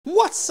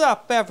What's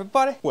up,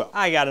 everybody? Well,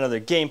 I got another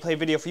gameplay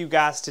video for you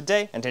guys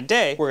today, and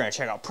today we're gonna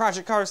check out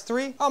Project Cars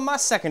 3 on my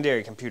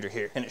secondary computer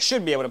here, and it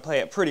should be able to play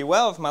it pretty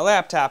well if my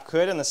laptop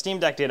could, and the Steam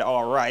Deck did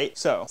alright.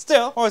 So,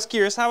 still, I was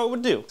curious how it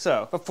would do.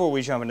 So, before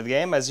we jump into the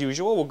game, as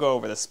usual, we'll go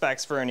over the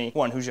specs for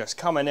anyone who's just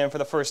coming in for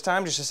the first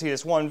time just to see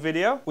this one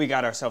video. We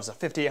got ourselves a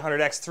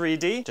 5800X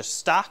 3D, just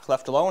stock,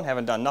 left alone,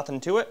 haven't done nothing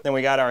to it. Then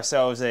we got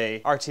ourselves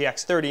a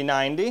RTX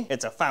 3090.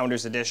 It's a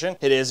Founders Edition.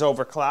 It is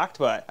overclocked,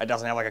 but it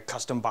doesn't have like a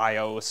custom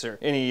BIOS or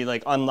any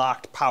like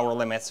unlocked power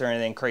limits or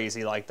anything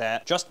crazy like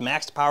that. Just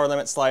maxed power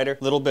limit slider,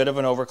 little bit of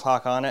an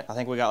overclock on it. I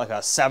think we got like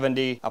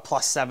a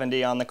plus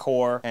 70 on the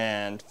core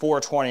and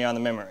 420 on the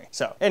memory.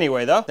 So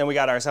anyway though, then we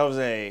got ourselves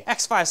a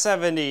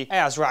X570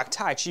 AsRock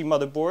Taichi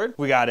motherboard.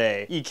 We got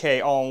a EK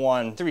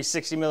all-in-one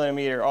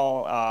 360mm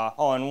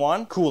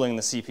all-in-one cooling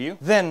the CPU.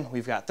 Then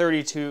we've got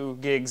 32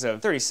 gigs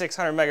of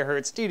 3600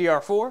 megahertz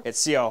DDR4.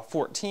 It's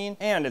CL14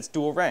 and it's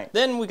dual rank.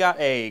 Then we got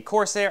a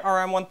Corsair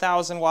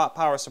RM1000 watt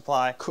power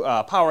supply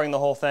powering the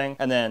whole thing.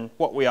 And then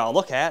what we all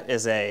look at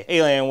is a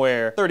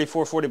Alienware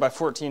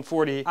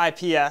 3440x1440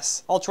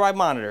 IPS ultra-wide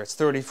monitor. It's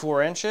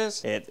 34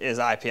 inches. It is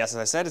IPS, as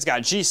I said. It's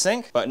got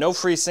G-Sync, but no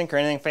FreeSync or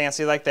anything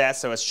fancy like that,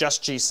 so it's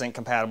just G-Sync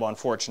compatible,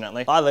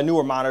 unfortunately. A lot of the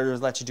newer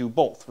monitors let you do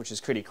both, which is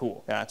pretty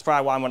cool. That's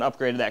probably why I'm going to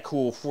upgrade to that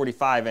cool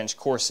 45-inch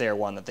Corsair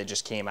one that they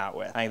just came out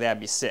with. I think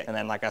that'd be sick. And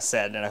then, like I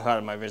said in a lot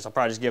of my videos, I'll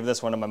probably just give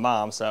this one to my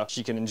mom so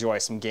she can enjoy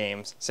some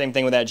games. Same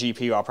thing with that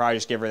GPU. I'll probably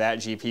just give her that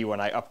GPU when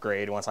I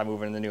upgrade once I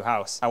move into the new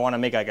house. I want to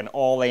make like an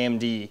all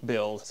AMD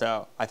build,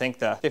 so I think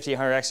the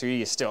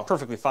 5800X3D is still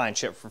perfectly fine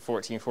chip for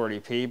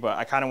 1440p, but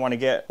I kind of want to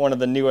get one of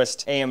the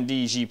newest AMD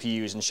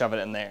GPUs and shove it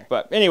in there.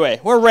 But anyway,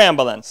 we're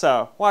rambling,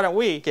 so why don't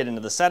we get into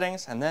the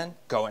settings and then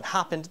go and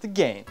hop into the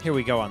game. Here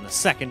we go on the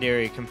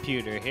secondary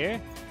computer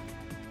here.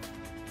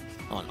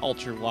 On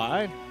ultra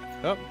wide.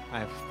 Oh,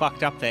 I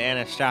fucked up the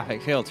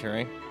anisotropic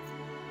filtering.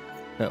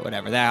 But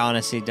whatever, that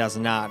honestly does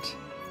not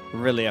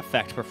really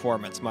affect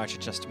performance much.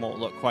 It just won't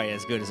look quite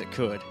as good as it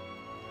could.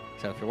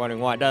 So if you're wondering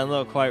why it doesn't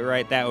look quite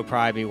right, that would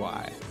probably be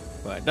why.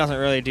 But it doesn't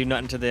really do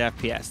nothing to the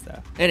FPS though.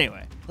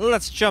 Anyway,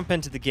 let's jump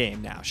into the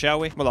game now,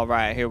 shall we? Well,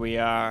 alright, here we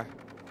are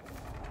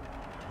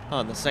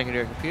on the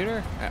secondary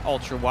computer at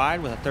ultra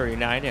wide with a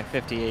 3090 at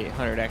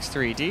 5800X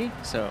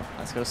 3D. So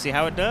let's go see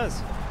how it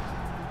does.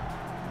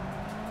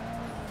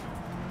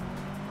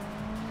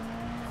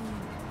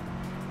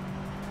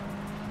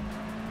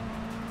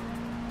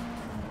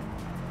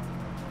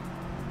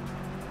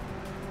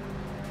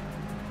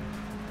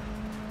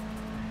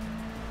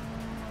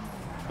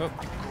 Oh,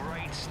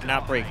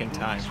 not breaking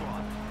time,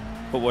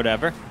 but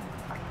whatever.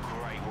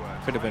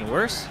 Could have been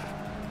worse.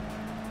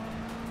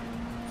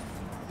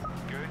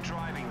 Good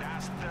driving,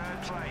 that's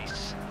third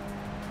place.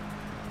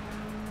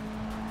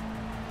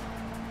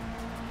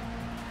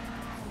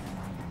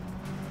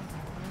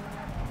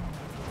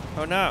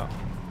 Oh no.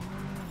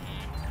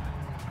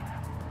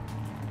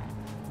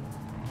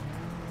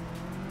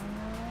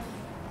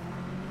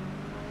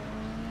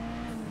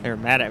 They were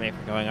mad at me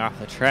for going off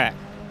the track.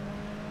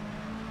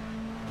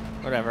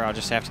 Whatever, I'll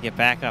just have to get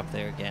back up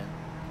there again.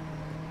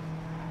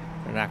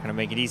 They're not going to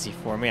make it easy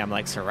for me. I'm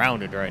like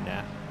surrounded right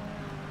now.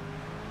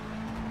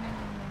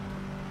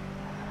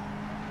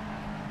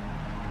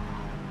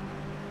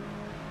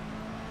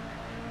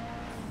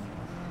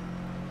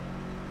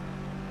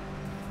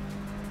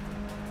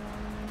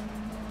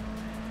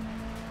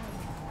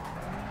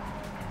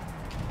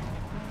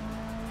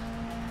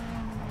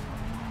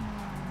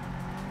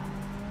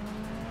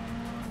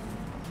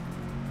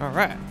 All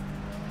right.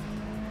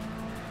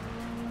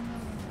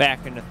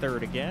 Back into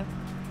third again.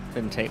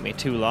 Didn't take me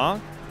too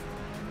long.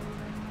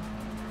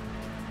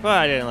 But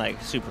I didn't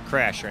like super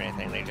crash or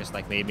anything. They just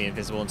like made me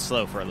invisible and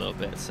slow for a little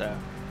bit, so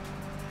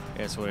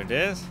that's what it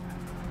is.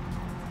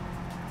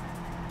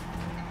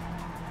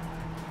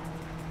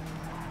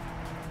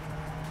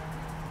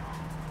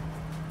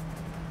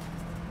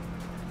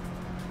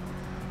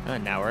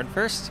 And now we're in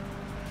first.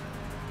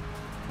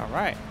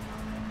 Alright.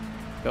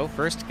 Go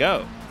first,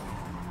 go.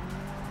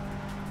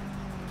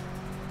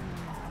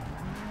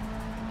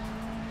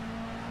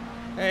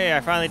 Hey,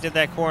 I finally did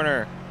that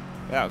corner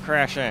without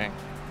crashing.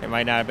 It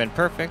might not have been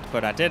perfect,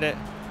 but I did it.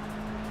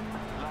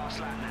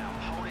 Last lap now,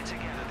 hold it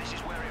together, this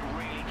is where it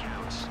really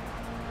counts.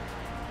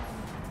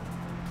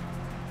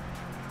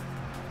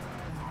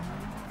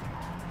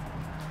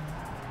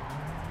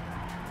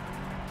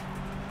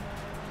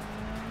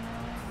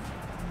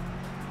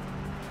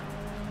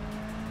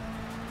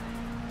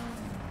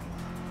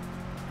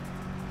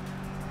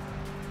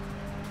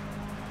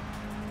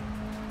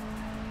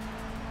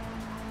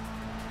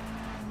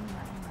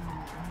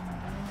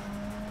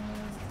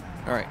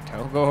 Alright,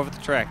 I'll go over the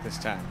track this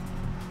time.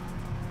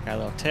 Got a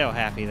little tail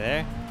happy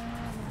there.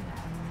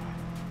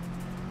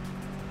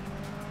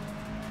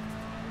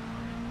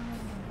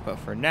 But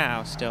for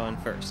now, still in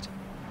first.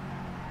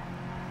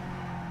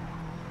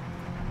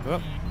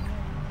 Whoop.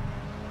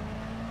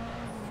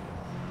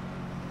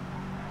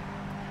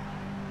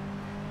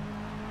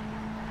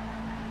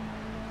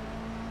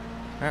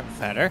 Alright,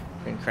 better.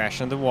 Didn't crash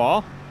into the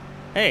wall.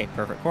 Hey,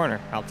 perfect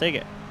corner. I'll take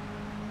it.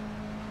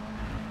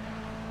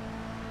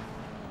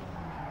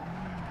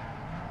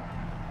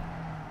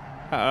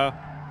 Uh-oh.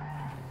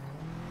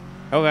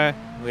 Okay,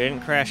 we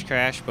didn't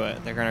crash,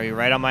 but they're gonna be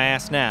right on my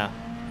ass now.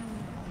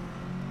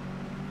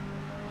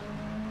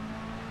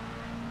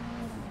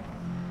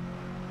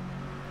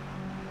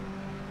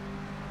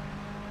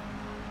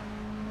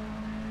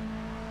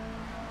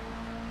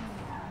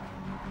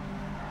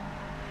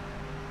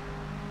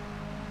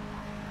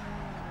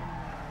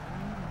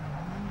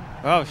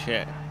 Oh,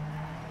 shit.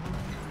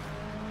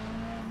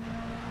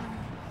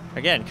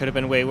 Again, could have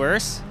been way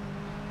worse.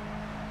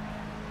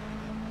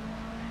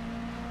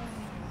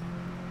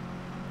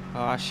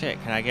 Oh,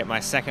 shit. Can I get my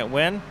second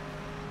win?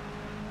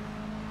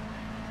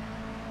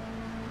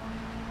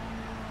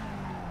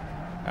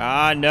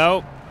 Ah,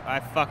 nope. I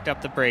fucked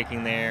up the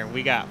braking there.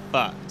 We got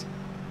fucked.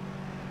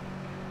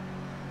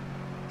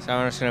 So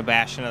I'm just going to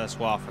bash into this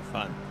wall for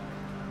fun.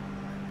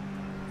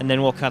 And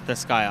then we'll cut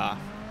this guy off.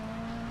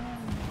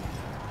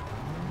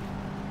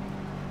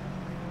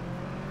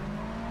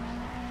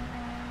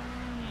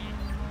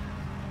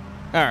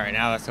 Alright,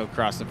 now let's go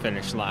cross the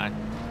finish line.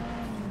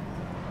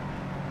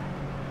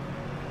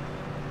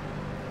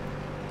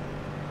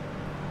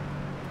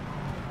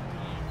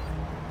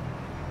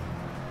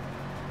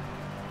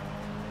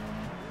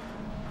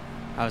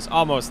 I was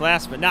almost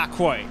last, but not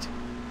quite.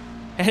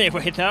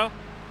 Anyway, though,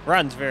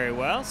 runs very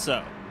well,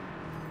 so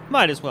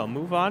might as well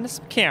move on to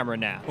some camera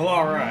now. Well,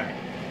 alright.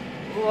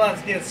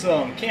 Let's get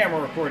some camera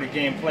recorded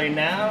gameplay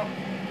now,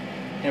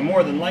 and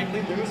more than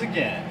likely lose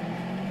again.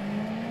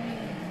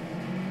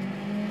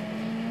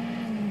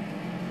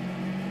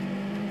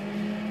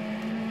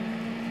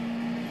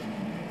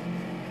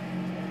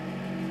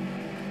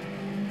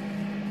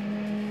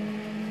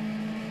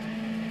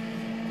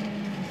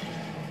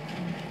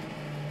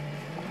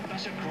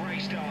 That's a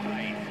great start,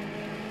 mate.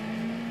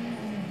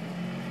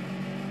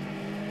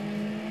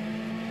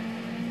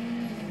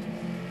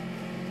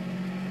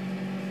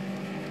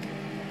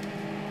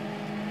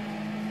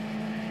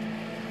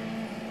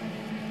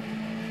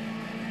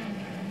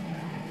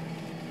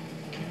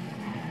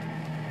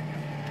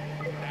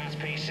 That's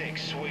P6,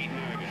 sweet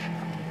move.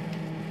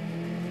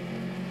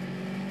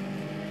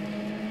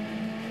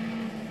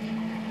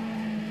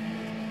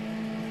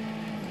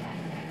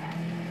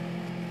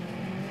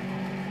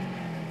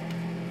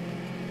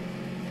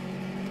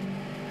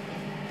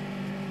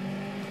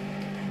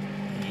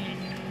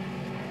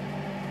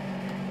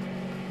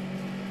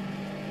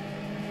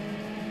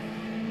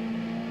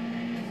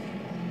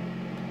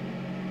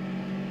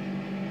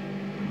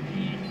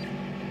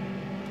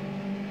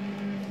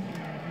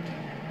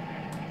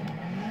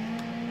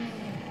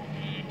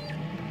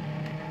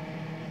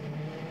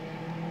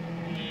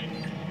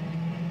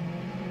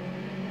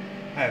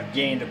 I've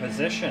gained a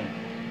position,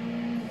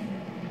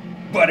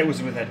 but it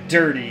was with a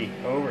dirty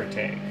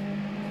overtake.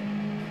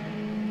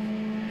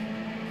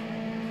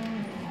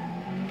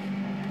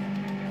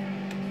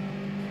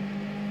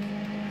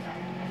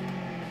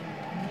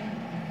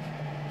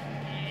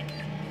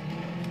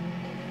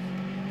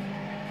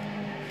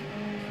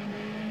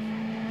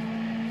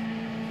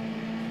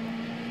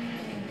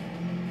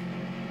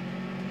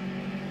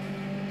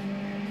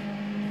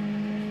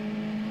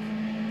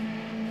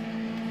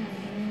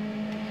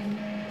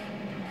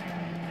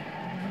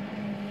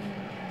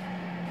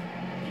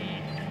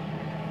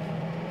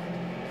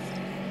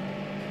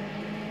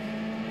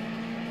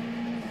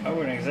 I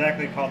wouldn't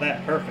exactly call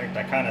that perfect.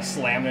 I kind of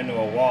slammed into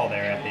a wall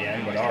there at the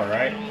end, but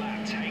alright.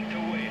 Take the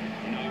win.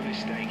 No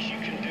mistakes, you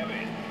can do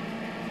it.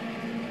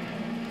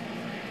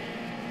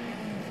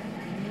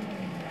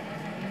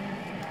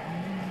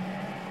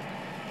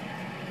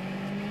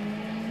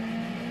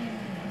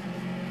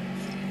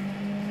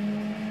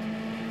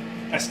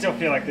 I still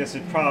feel like this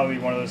would probably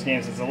be one of those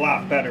games that's a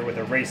lot better with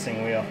a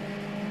racing wheel.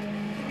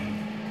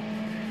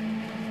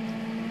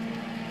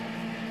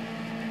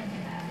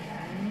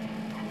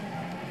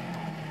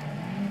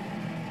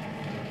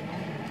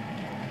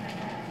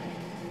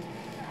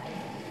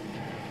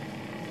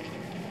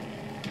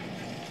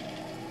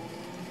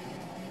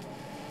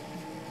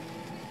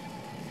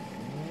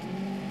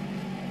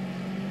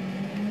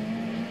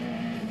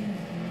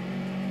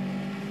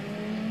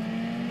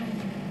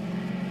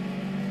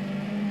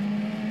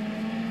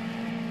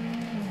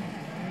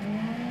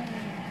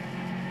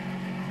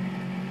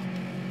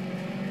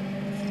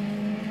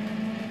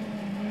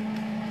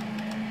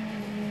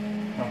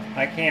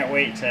 I can't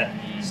wait to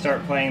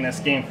start playing this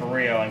game for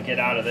real and get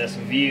out of this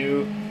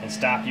view and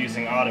stop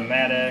using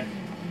automatic.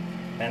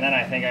 And then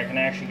I think I can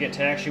actually get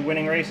to actually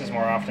winning races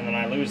more often than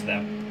I lose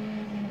them.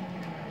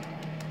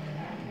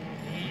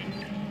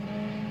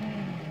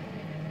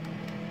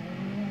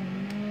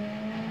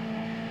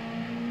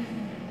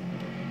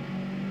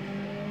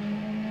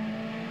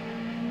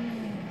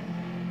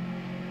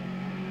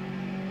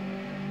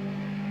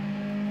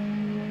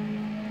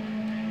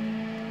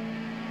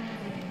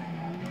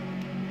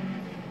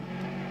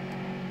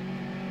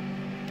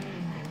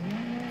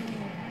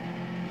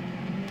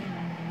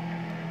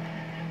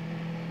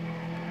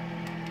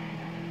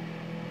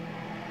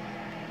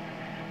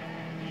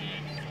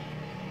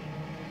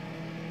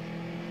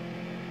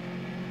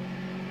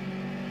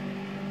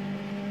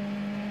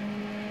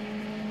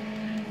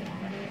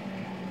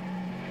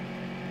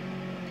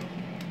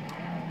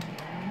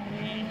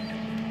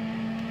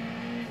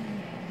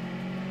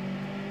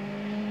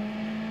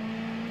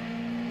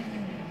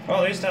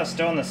 Well, at least I was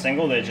still in the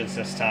single digits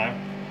this time.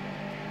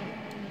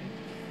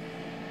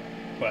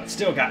 But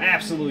still got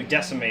absolutely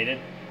decimated.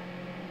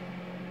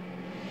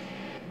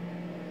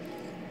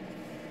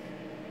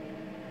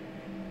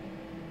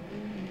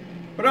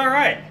 But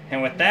alright,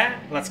 and with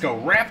that, let's go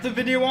wrap the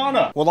video on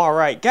up. Well,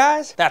 alright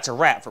guys, that's a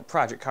wrap for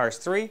Project Cars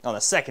 3 on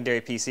the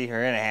secondary PC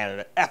here, and it handled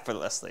it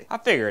effortlessly. I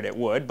figured it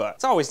would, but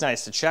it's always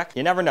nice to check.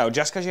 You never know,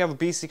 just because you have a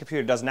PC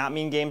computer does not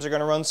mean games are going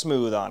to run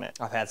smooth on it.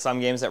 I've had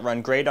some games that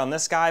run great on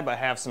this guy, but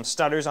have some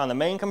stutters on the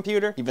main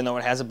computer, even though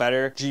it has a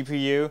better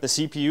GPU. The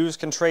CPUs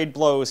can trade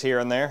blows here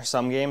and there.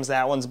 Some games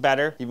that one's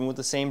better, even with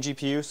the same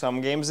GPU.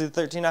 Some games the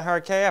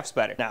 13900KF's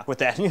better. Now, with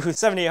that new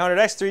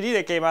 7800X 3D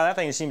that came out, that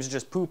thing seems to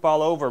just poop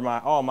all over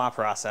all my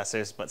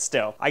processors, but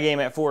still, I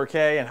game at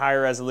 4K and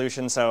higher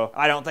resolution, so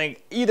I don't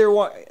think either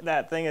one,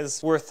 that thing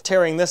is worth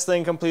tearing this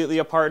thing completely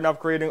apart and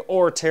upgrading,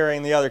 or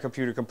tearing the other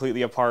computer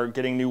completely apart,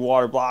 getting new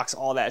water blocks,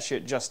 all that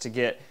shit just to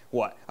get,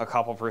 what, a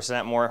couple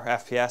 % more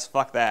FPS?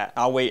 Fuck that.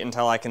 I'll wait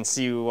until I can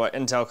see what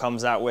Intel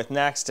comes out with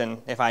next,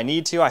 and if I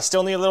need to, I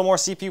still need a little more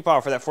CPU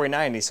power for that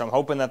 4090, so I'm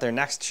hoping that their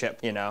next chip,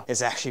 you know,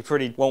 is actually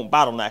pretty, won't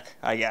bottleneck,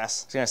 I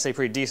guess. It's gonna stay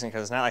pretty decent,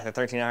 because it's not like the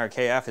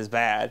 13900KF is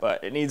bad,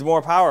 but it needs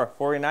more power.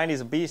 4090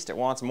 is a beast, it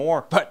wants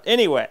more. But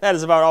anyway, that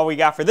is about all we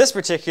got for this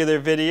particular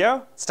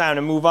video. It's time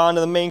to move on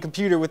to the main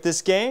computer with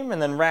this game,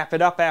 and then wrap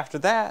it up after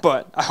that.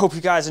 But I hope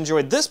you guys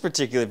enjoyed this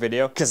particular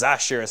video, because I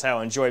sure as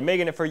hell enjoyed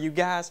making it for you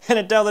guys. And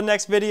until the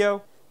next video,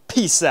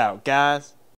 peace out, guys.